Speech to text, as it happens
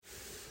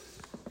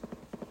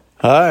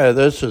Hi,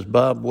 this is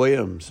Bob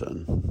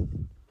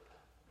Williamson.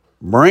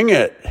 Bring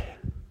it.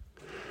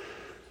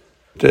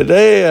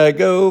 Today I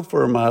go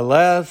for my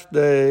last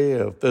day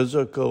of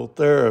physical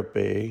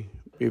therapy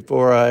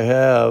before I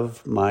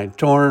have my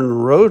torn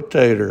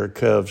rotator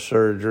cuff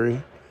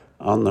surgery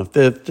on the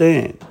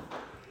 15th.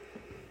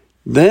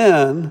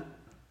 Then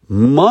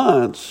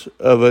months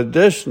of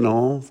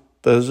additional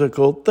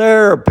physical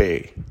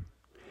therapy.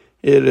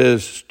 It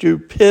is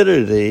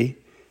stupidity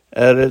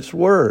at its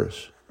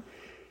worst.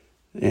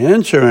 The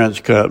insurance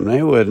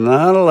company would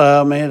not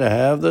allow me to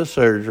have the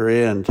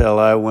surgery until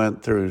I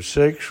went through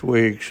 6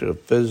 weeks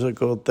of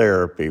physical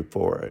therapy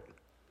for it.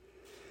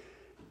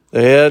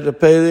 They had to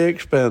pay the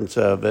expense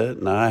of it,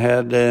 and I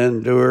had to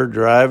endure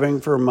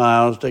driving for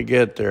miles to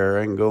get there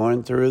and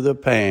going through the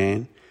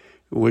pain,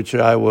 which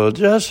I will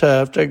just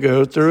have to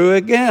go through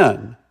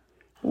again.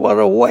 What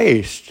a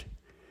waste.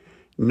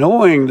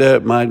 Knowing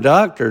that my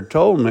doctor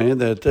told me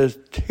that this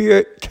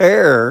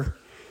tear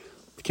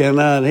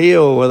cannot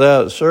heal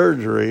without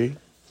surgery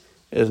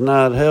is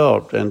not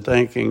helped in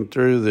thinking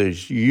through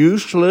this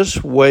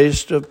useless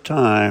waste of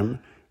time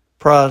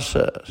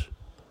process.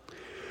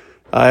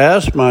 I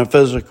asked my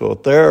physical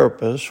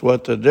therapist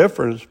what the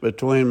difference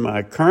between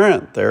my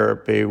current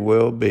therapy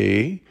will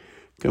be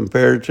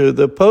compared to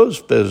the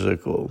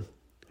post-physical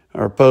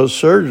or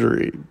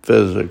post-surgery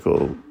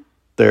physical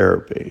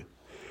therapy.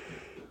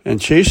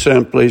 And she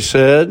simply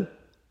said,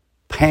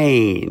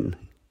 pain.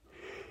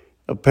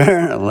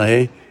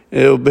 Apparently,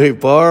 it will be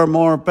far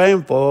more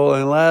painful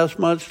and last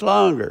much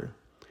longer.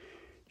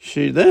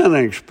 She then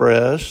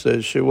expressed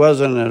that she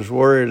wasn't as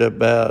worried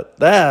about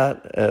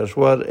that as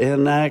what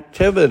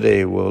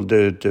inactivity will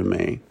do to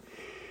me.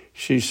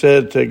 She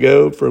said to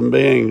go from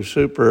being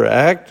super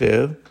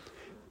active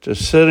to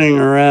sitting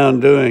around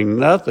doing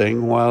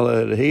nothing while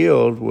it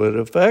healed would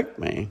affect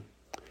me.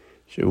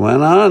 She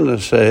went on to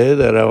say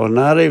that I would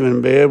not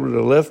even be able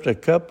to lift a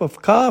cup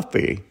of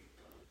coffee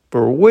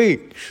for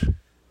weeks.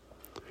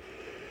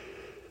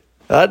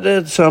 I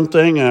did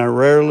something I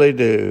rarely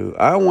do.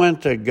 I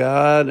went to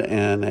God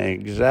in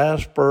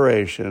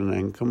exasperation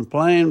and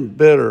complained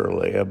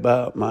bitterly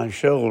about my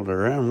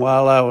shoulder, and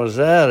while I was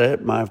at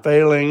it, my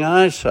failing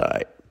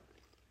eyesight.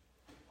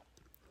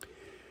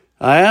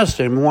 I asked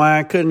him why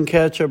I couldn't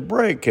catch a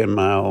break in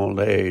my old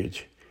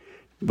age,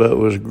 but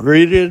was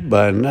greeted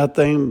by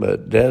nothing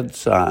but dead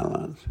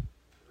silence.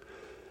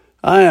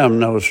 I am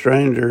no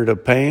stranger to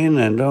pain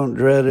and don't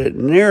dread it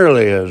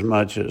nearly as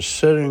much as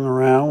sitting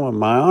around with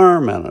my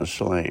arm in a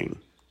sling.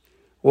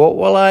 What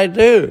will I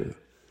do?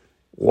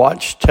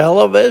 Watch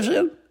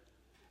television?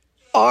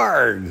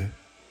 Arg!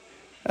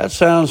 That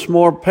sounds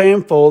more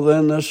painful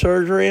than the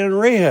surgery and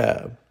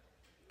rehab.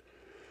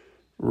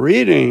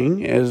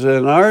 Reading is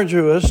an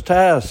arduous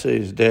task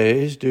these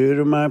days due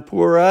to my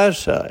poor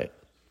eyesight.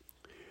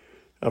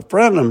 A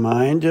friend of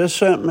mine just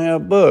sent me a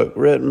book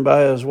written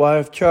by his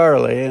wife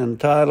Charlie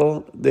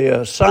entitled The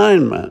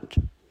Assignment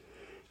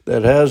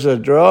that has a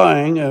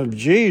drawing of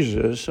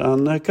Jesus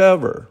on the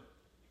cover.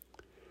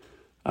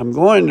 I'm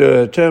going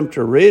to attempt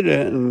to read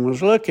it and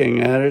was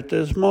looking at it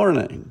this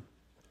morning.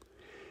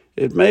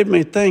 It made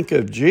me think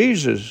of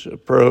Jesus'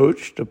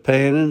 approach to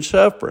pain and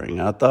suffering.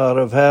 I thought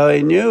of how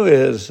he knew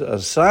his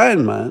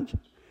assignment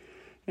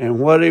and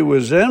what he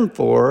was in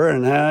for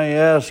and how he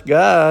asked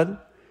God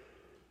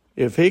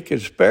if he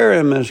could spare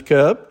him his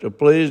cup, to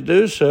please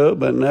do so,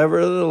 but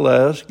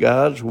nevertheless,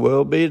 God's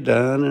will be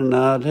done and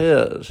not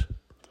his.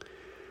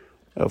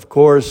 Of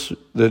course,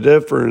 the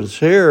difference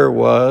here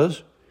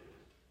was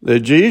that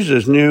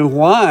Jesus knew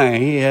why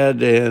he had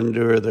to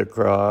endure the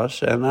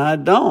cross, and I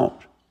don't.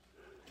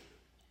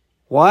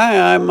 Why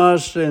I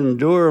must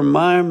endure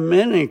my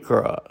mini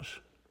cross.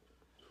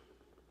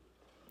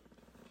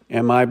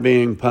 Am I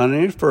being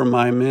punished for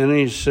my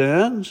many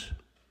sins?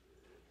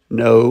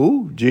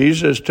 No,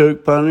 Jesus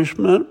took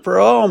punishment for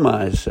all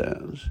my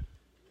sins.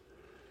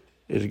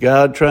 Is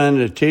God trying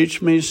to teach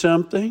me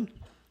something?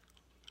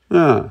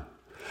 I'm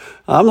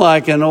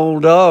like an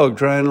old dog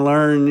trying to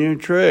learn new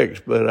tricks,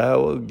 but I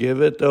will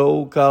give it the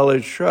old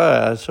college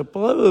try. I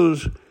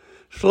suppose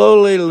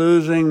slowly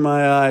losing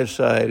my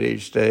eyesight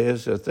each day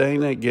is the thing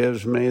that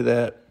gives me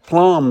that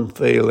plum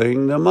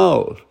feeling the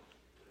most.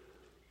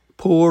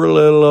 Poor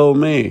little old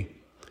me.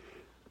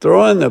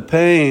 Throwing the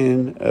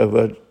pain of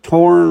a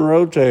torn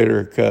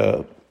rotator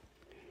cuff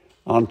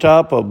on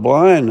top of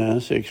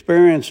blindness,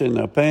 experiencing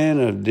the pain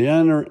of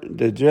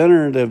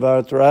degenerative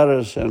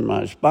arthritis in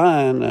my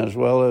spine, as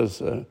well as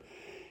the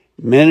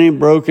many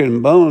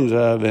broken bones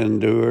I've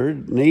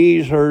endured,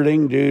 knees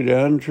hurting due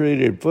to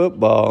untreated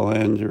football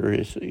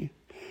injuries,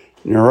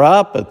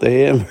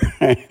 neuropathy,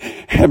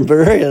 and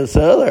various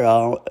other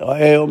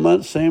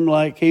ailments seem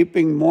like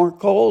heaping more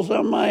coals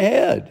on my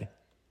head.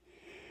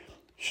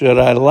 Should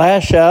I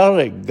lash out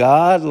at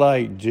God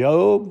like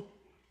Job,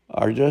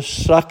 or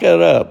just suck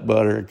it up,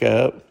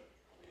 Buttercup?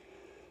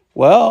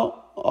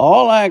 Well,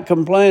 all that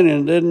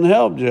complaining didn't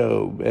help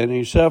Job, and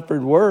he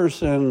suffered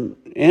worse than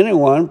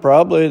anyone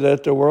probably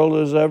that the world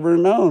has ever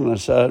known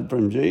aside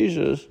from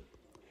Jesus.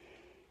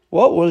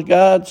 What was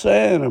God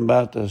saying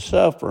about the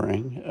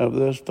suffering of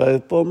this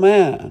faithful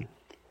man?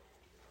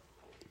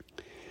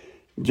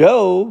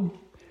 Job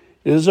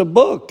is a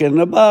book in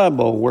the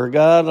Bible where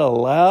God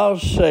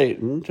allows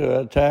Satan to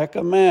attack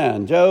a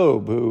man,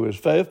 Job, who was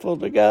faithful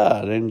to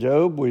God. In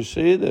Job, we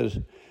see this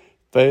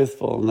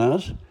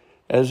faithfulness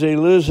as he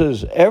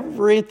loses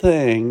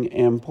everything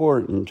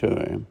important to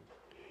him.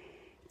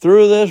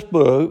 Through this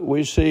book,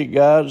 we see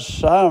God's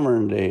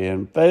sovereignty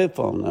and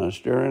faithfulness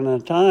during a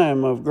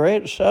time of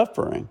great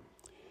suffering.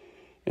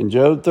 In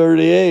Job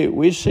 38,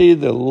 we see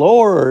the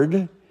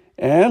Lord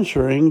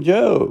answering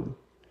Job.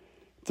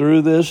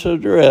 Through this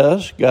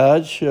address,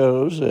 God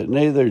shows that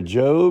neither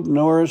Job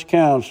nor his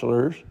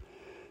counselors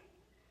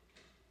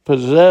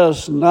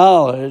possess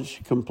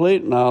knowledge,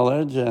 complete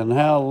knowledge, and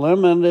how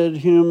limited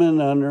human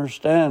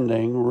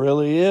understanding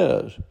really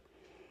is.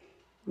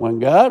 When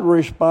God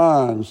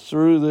responds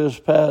through this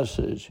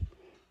passage,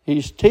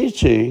 he's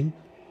teaching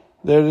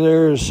that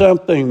there is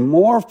something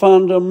more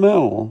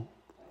fundamental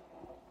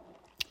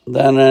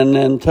than an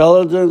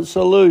intelligent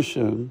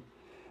solution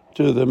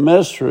to the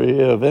mystery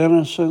of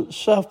innocent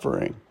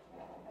suffering.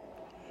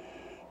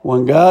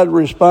 When God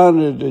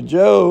responded to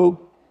Job,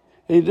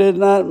 he did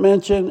not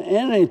mention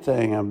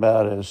anything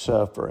about his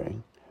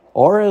suffering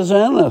or his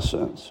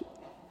innocence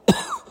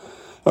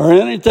or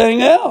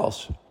anything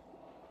else.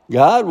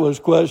 God was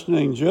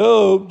questioning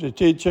Job to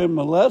teach him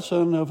a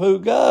lesson of who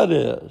God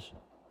is.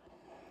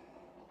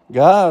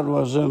 God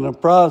was in the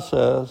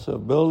process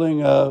of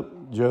building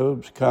up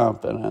Job's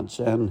confidence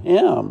in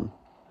him.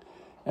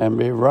 And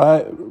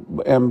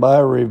by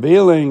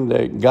revealing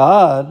that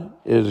God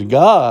is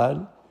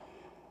God,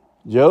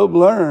 Job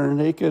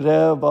learned he could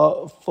have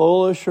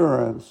full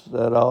assurance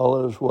that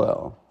all is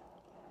well.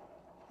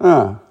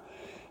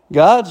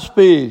 God's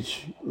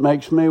speech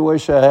makes me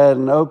wish I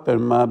hadn't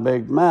opened my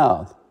big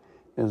mouth.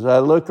 As I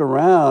look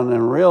around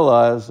and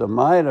realize the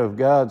might of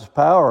God's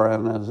power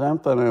and his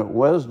infinite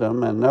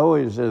wisdom and know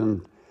he's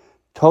in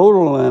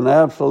total and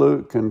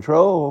absolute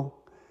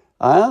control,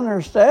 I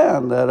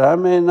understand that I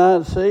may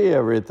not see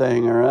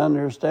everything or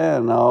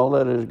understand all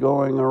that is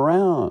going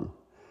on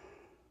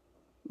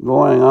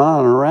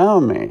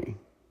around me.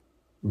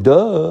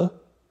 Duh.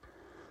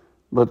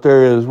 But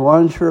there is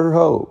one sure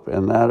hope,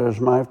 and that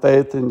is my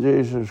faith in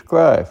Jesus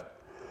Christ.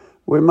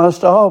 We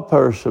must all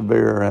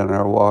persevere in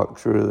our walk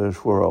through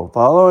this world,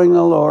 following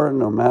the Lord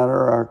no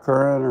matter our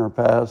current or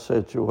past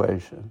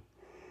situation.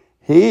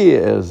 He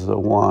is the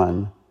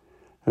one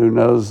who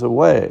knows the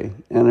way,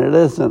 and it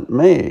isn't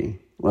me.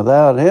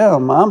 Without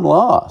him, I'm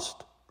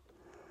lost.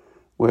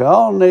 We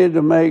all need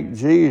to make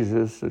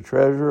Jesus the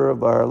treasure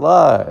of our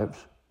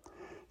lives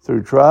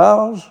through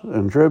trials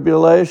and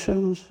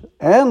tribulations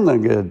and the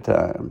good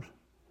times.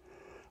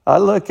 I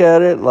look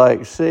at it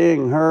like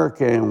seeing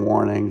hurricane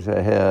warnings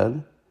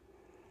ahead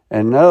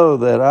and know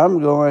that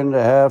I'm going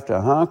to have to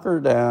hunker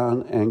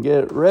down and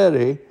get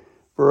ready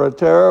for a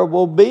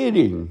terrible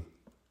beating.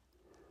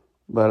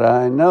 But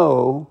I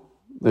know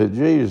that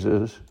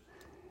Jesus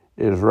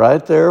is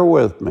right there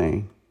with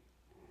me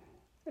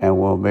and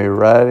will be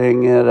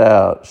riding it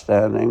out,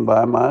 standing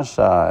by my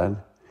side,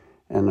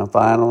 and the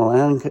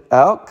final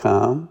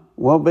outcome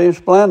will be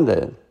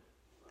splendid.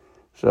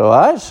 So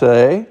I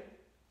say,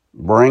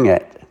 bring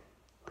it.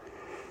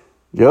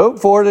 Job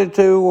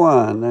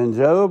 42:1, and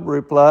Job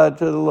replied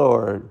to the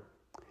Lord,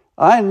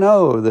 I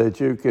know that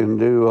you can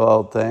do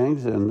all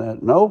things and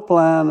that no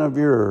plan of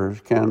yours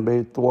can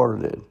be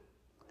thwarted.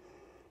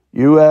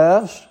 You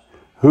ask,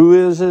 who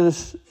is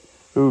this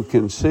who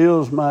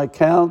conceals my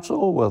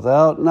counsel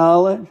without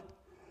knowledge?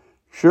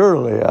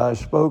 Surely I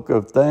spoke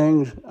of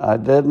things I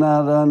did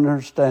not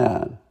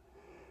understand,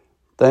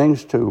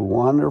 things too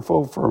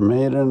wonderful for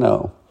me to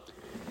know.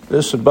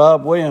 This is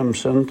Bob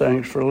Williamson.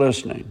 Thanks for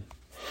listening.